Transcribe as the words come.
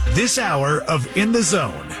This hour of In the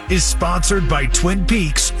Zone is sponsored by Twin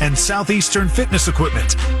Peaks and Southeastern Fitness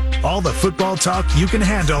Equipment. All the football talk you can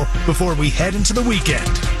handle before we head into the weekend.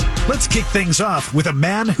 Let's kick things off with a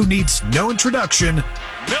man who needs no introduction. Milton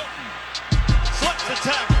slips the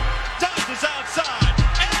tackle, dodges outside,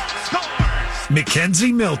 and scores!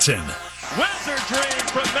 Mackenzie Milton. Wizardry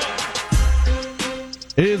from Milton.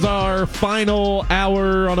 It is our final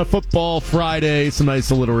hour on a football Friday. Some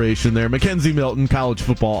nice alliteration there. Mackenzie Milton, college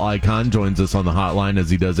football icon, joins us on the hotline as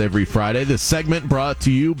he does every Friday. This segment brought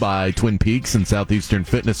to you by Twin Peaks and Southeastern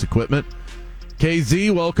Fitness Equipment.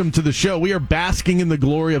 KZ, welcome to the show. We are basking in the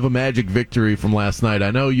glory of a Magic victory from last night.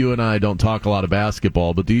 I know you and I don't talk a lot of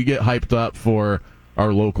basketball, but do you get hyped up for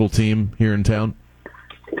our local team here in town?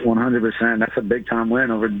 100%. That's a big-time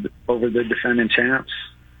win over the defending champs.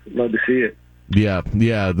 Love to see it. Yeah.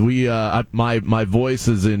 We my voice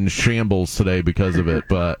is in shambles today because of it,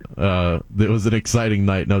 but it was an exciting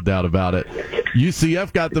night, no doubt about it.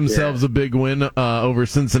 UCF got themselves a big win over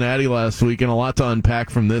Cincinnati last week, and a lot to unpack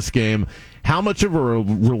from this game. How much of a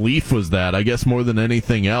relief was that? I guess more than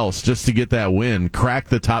anything else, just to get that win, crack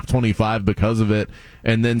the top 25 because of it,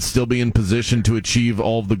 and then still be in position to achieve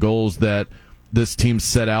all of the goals that this team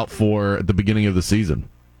set out for at the beginning of the season.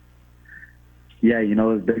 Yeah, it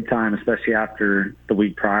was big time, especially after the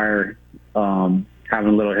week prior, having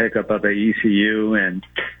a little hiccup up at ECU, and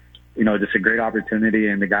just a great opportunity,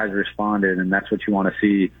 and the guys responded, and that's what you want to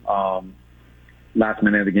see. Last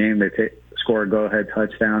minute of the game, they score a go-ahead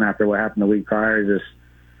touchdown after what happened the week prior. Just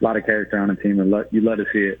a lot of character on the team, and you love to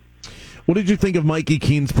see it. What did you think of Mikey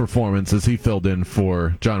Keene's performance as he filled in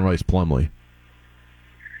for John Rice Plumlee?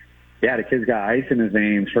 Yeah, the kid's got ice in his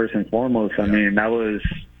veins, first and foremost. I mean, that was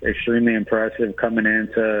extremely impressive coming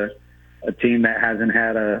into a team that hasn't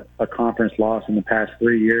had a conference loss in the past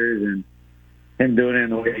 3 years, and him doing it in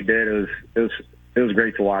the way he did, it was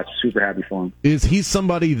great to watch. Super happy for him. Is he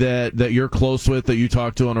somebody that you're close with, that you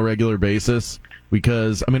talk to on a regular basis?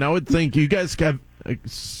 Because, I would think you guys have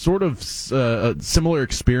sort of similar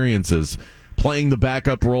experiences playing the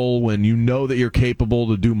backup role when you know that you're capable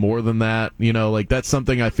to do more than that. That's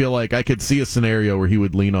something I feel like I could see a scenario where he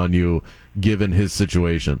would lean on you given his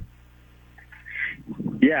situation.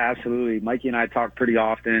 Yeah, absolutely. Mikey and I talk pretty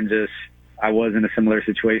often. I was in a similar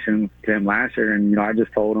situation to him last year, and, I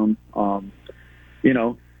just told him,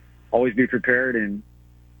 always be prepared and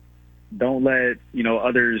don't let,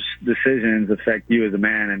 others' decisions affect you as a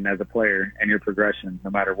man and as a player and your progression,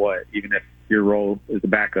 no matter what, even if your role is the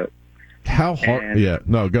backup. How hard? Yeah,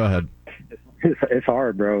 no, go ahead. It's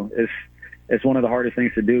hard, bro. It's one of the hardest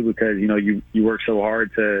things to do because you work so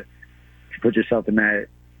hard to put yourself in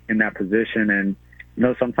that position, and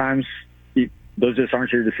sometimes those just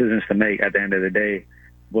aren't your decisions to make at the end of the day.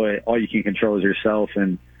 But all you can control is yourself,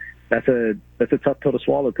 and that's a tough pill to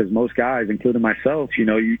swallow because most guys, including myself,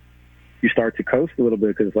 you start to coast a little bit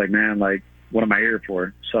because it's like, man, like, what am I here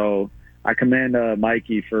for? So I commend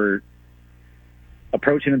Mikey for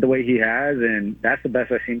approaching it the way he has, and that's the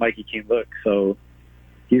best I've seen Mikey Keene look. So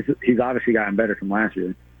he's obviously gotten better from last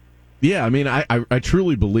year. Yeah, I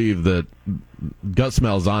truly believe that Gus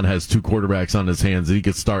Malzahn has two quarterbacks on his hands, and he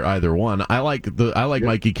could start either one. I like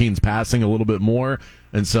Mikey Keene's passing a little bit more,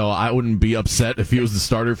 and so I wouldn't be upset if he was the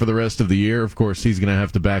starter for the rest of the year. Of course, he's going to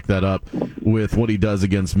have to back that up with what he does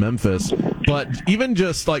against Memphis. But even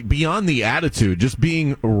just like beyond the attitude, just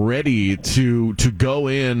being ready to go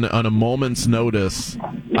in on a moment's notice,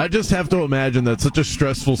 I just have to imagine that's such a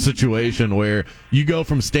stressful situation where you go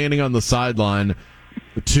from standing on the sideline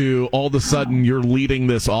to all of a sudden you're leading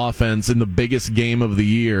this offense in the biggest game of the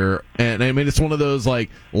year. And it's one of those like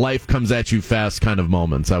life comes at you fast kind of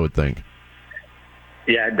moments, I would think.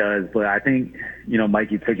 Yeah, it does. But I think,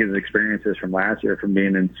 Mikey took his experiences from last year from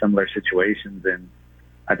being in similar situations, and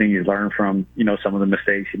I think he's learned from, some of the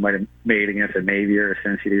mistakes he might have made against a Navy or a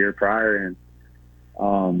Cincy the year prior.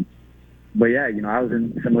 And, but yeah, I was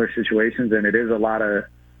in similar situations, and it is a lot of,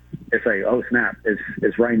 it's like, oh snap,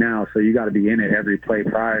 it's right now. So you got to be in it every play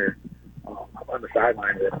prior. I'm on the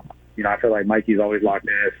sidelines, and, I feel like Mikey's always locked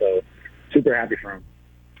in, so super happy for him.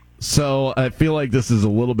 So I feel like this is a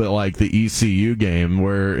little bit like the ECU game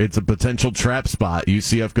where it's a potential trap spot.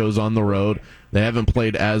 UCF goes on the road. They haven't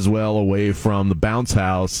played as well away from the bounce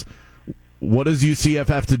house. What does UCF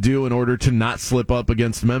have to do in order to not slip up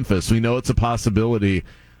against Memphis? We know it's a possibility.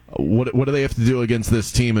 What do they have to do against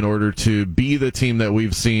this team in order to be the team that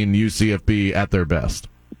we've seen UCF be at their best?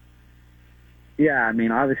 Yeah,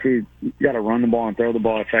 obviously you got to run the ball and throw the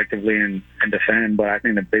ball effectively and defend, but I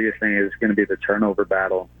think the biggest thing is going to be the turnover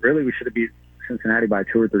battle. Really, we should have beat Cincinnati by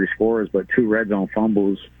 2 or 3 scores, but 2 red zone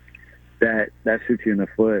fumbles, that shoots you in the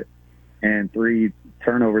foot, and 3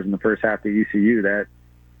 turnovers in the first half to ECU, that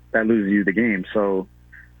loses you the game. So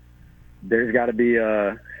there's got to be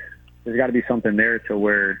something there to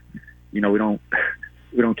where, we don't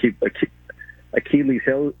keep Achilles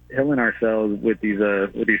healing ourselves with these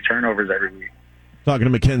turnovers every week. Talking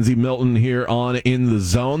to Mackenzie Milton here on In the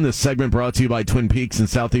Zone. This segment brought to you by Twin Peaks and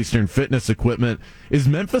Southeastern Fitness Equipment. Is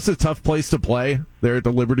Memphis a tough place to play there at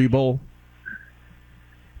the Liberty Bowl?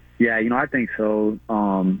 Yeah, I think so.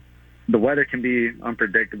 The weather can be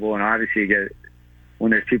unpredictable, and obviously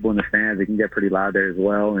when there's people in the stands, it can get pretty loud there as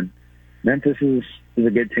well. And Memphis is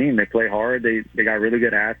a good team. They play hard. They got really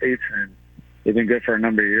good athletes, and they've been good for a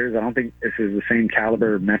number of years. I don't think this is the same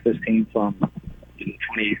caliber of Memphis team from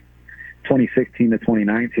 2016 to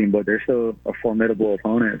 2019, but they're still a formidable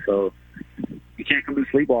opponent. So you can't come in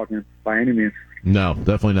sleepwalking by any means. No,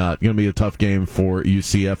 definitely not. Going to be a tough game for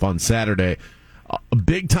UCF on Saturday. A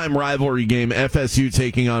big-time rivalry game, FSU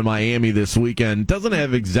taking on Miami this weekend. Doesn't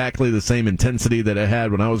have exactly the same intensity that it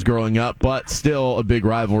had when I was growing up, but still a big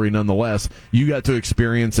rivalry nonetheless. You got to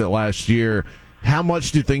experience it last year. How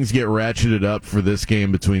much do things get ratcheted up for this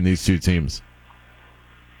game between these two teams?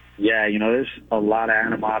 Yeah, there's a lot of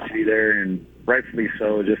animosity there, and rightfully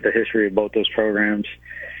so, just the history of both those programs.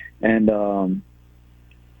 And, I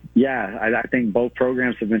think both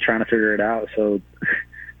programs have been trying to figure it out. So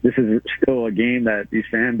this is still a game that these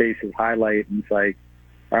fan bases highlight, and it's like,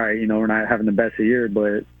 all right, we're not having the best of year,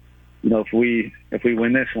 but if we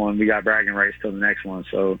win this one, we got bragging rights till the next one.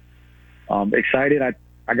 So excited.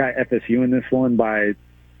 I got FSU in this one by,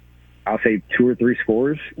 I'll say, 2 or 3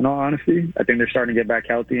 scores. In all honesty, I think they're starting to get back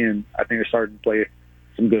healthy, and I think they're starting to play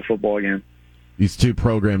some good football again. These two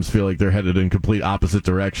programs feel like they're headed in complete opposite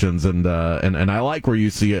directions, and I like where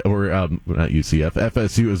FSU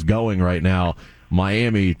is going right now.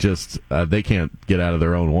 Miami just they can't get out of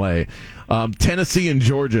their own way. Tennessee and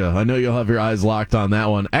Georgia. I know you'll have your eyes locked on that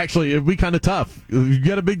one. Actually, it'd be kind of tough. You've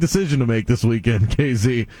got a big decision to make this weekend,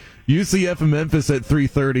 KZ. UCF and Memphis at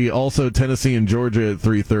 3:30. Also Tennessee and Georgia at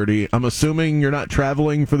 3:30. I'm assuming you're not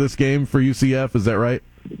traveling for this game for UCF. Is that right?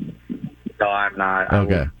 No, I'm not.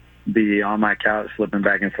 Okay. I will be on my couch flipping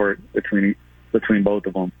back and forth between both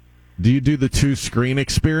of them. Do you do the 2-screen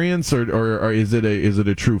experience, or is it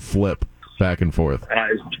a true flip back and forth?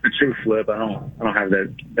 It's a true flip. I don't have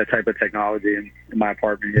that type of technology in my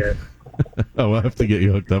apartment yet. Oh, I'll have to get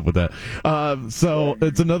you hooked up with that. So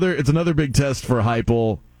it's another big test for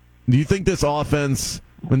Heupel. Do you think this offense,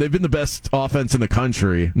 when they've been the best offense in the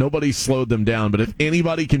country, nobody's slowed them down, but if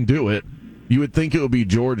anybody can do it, you would think it would be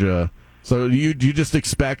Georgia. So do you just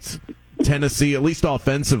expect Tennessee, at least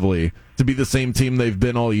offensively, to be the same team they've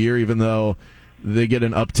been all year, even though they get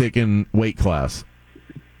an uptick in weight class?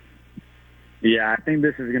 Yeah, I think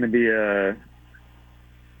this is going to be if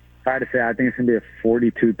I had to say, I think it's going to be a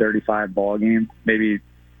 42-35 ball game, maybe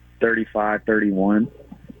 35-31.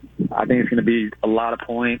 I think it's going to be a lot of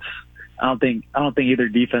points. I don't think either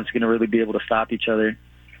defense is going to really be able to stop each other.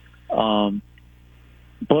 But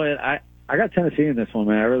I got Tennessee in this one,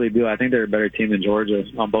 man. I really do. I think they're a better team than Georgia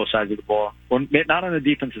on both sides of the ball. Well, not on the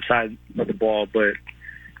defensive side of the ball, but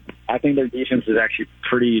I think their defense is actually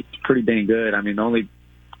pretty dang good. I mean, the only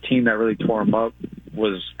team that really tore them up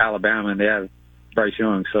was Alabama, and they have Bryce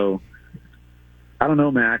Young. So I don't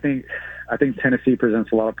know, man. I think Tennessee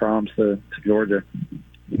presents a lot of problems to Georgia.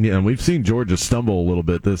 Yeah, and we've seen Georgia stumble a little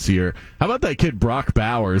bit this year. How about that kid Brock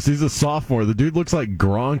Bowers? He's a sophomore. The dude looks like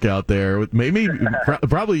Gronk out there with maybe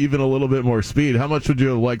probably even a little bit more speed. How much would you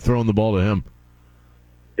have liked throwing the ball to him?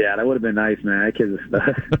 Yeah, that would have been nice, man. That kid's a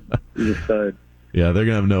stud. He's a stud. Yeah, they're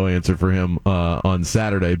going to have no answer for him on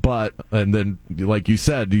Saturday. And then, like you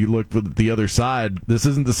said, you look at the other side. This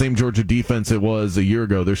isn't the same Georgia defense it was a year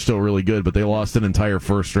ago. They're still really good, but they lost an entire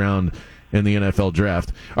first round in the NFL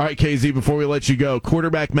draft. All right, KZ, before we let you go,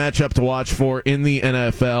 quarterback matchup to watch for in the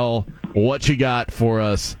NFL. What you got for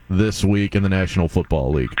us this week in the National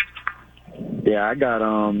Football League? Yeah, I got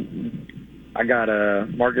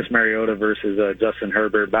Marcus Mariota versus Justin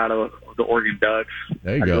Herbert, battle of the Oregon Ducks.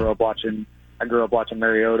 There you go. I grew up watching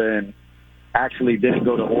Mariota, and actually didn't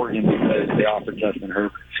go to Oregon because they offered Justin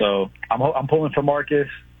Herbert. So I'm pulling for Marcus,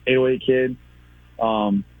 808 kid.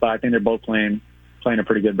 But I think they're both playing a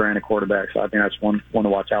pretty good brand of quarterback. So I think that's one to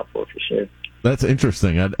watch out for sure. That's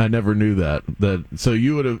interesting. I never knew that. So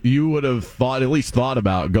you would have at least thought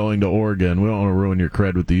about going to Oregon. We don't want to ruin your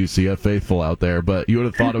cred with the UCF faithful out there, but you would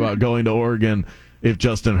have thought about going to Oregon if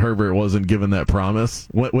Justin Herbert wasn't given that promise.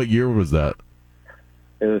 What year was that?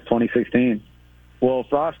 It was 2016. Well,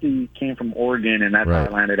 Frosty came from Oregon, and that's how I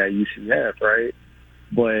landed at UCF, right?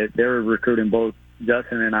 But they were recruiting both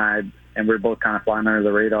Justin and I, and we were both kind of flying under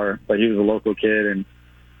the radar. But he was a local kid, and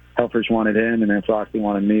Helfrich wanted him, and then Frosty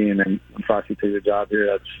wanted me, and then when Frosty took the job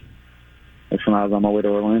here, that's when I was on my way to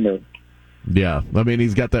Orlando. Yeah, I mean,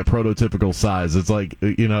 he's got that prototypical size. It's like,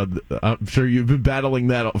 I'm sure you've been battling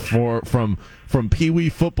that from Pee-wee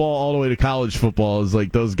football all the way to college football. Is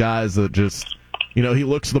like those guys that just, he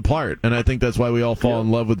looks the part, and I think that's why we all fall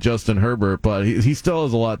in love with Justin Herbert. But he still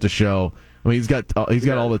has a lot to show. I mean, he's got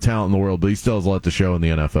all the talent in the world, but he still has a lot to show in the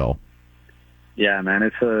NFL. Yeah, man,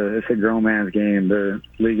 it's a grown man's game. The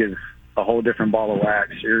league is a whole different ball of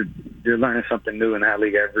wax. You're learning something new in that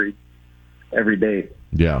league every day.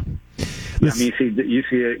 Yeah. I mean, you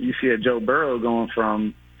see a Joe Burrow going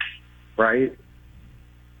from, right,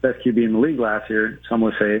 best QB in the league last year, some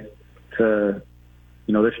would say, to,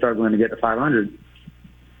 they're struggling to get to 500.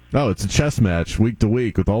 Oh, it's a chess match week to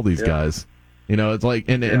week with all these guys. It's like,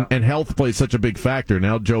 and health plays such a big factor.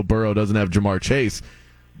 Now Joe Burrow doesn't have Jamar Chase.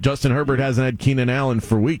 Justin Herbert hasn't had Keenan Allen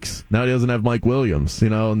for weeks. Now he doesn't have Mike Williams,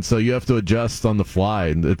 and so you have to adjust on the fly.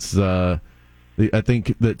 And it's, I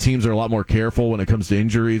think that teams are a lot more careful when it comes to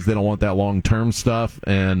injuries. They don't want that long-term stuff,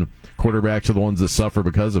 and quarterbacks are the ones that suffer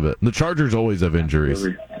because of it. And the Chargers always have injuries.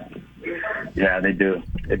 Yeah, they do.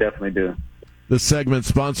 They definitely do. This segment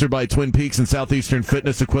sponsored by Twin Peaks and Southeastern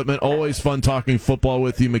Fitness Equipment. Always fun talking football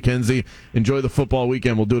with you, Mackenzie. Enjoy the football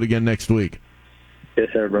weekend. We'll do it again next week. Yes,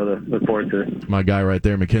 sir, brother. Look forward to it. My guy right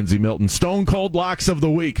there, Mackenzie Milton. Stone Cold Locks of the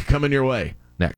Week coming your way.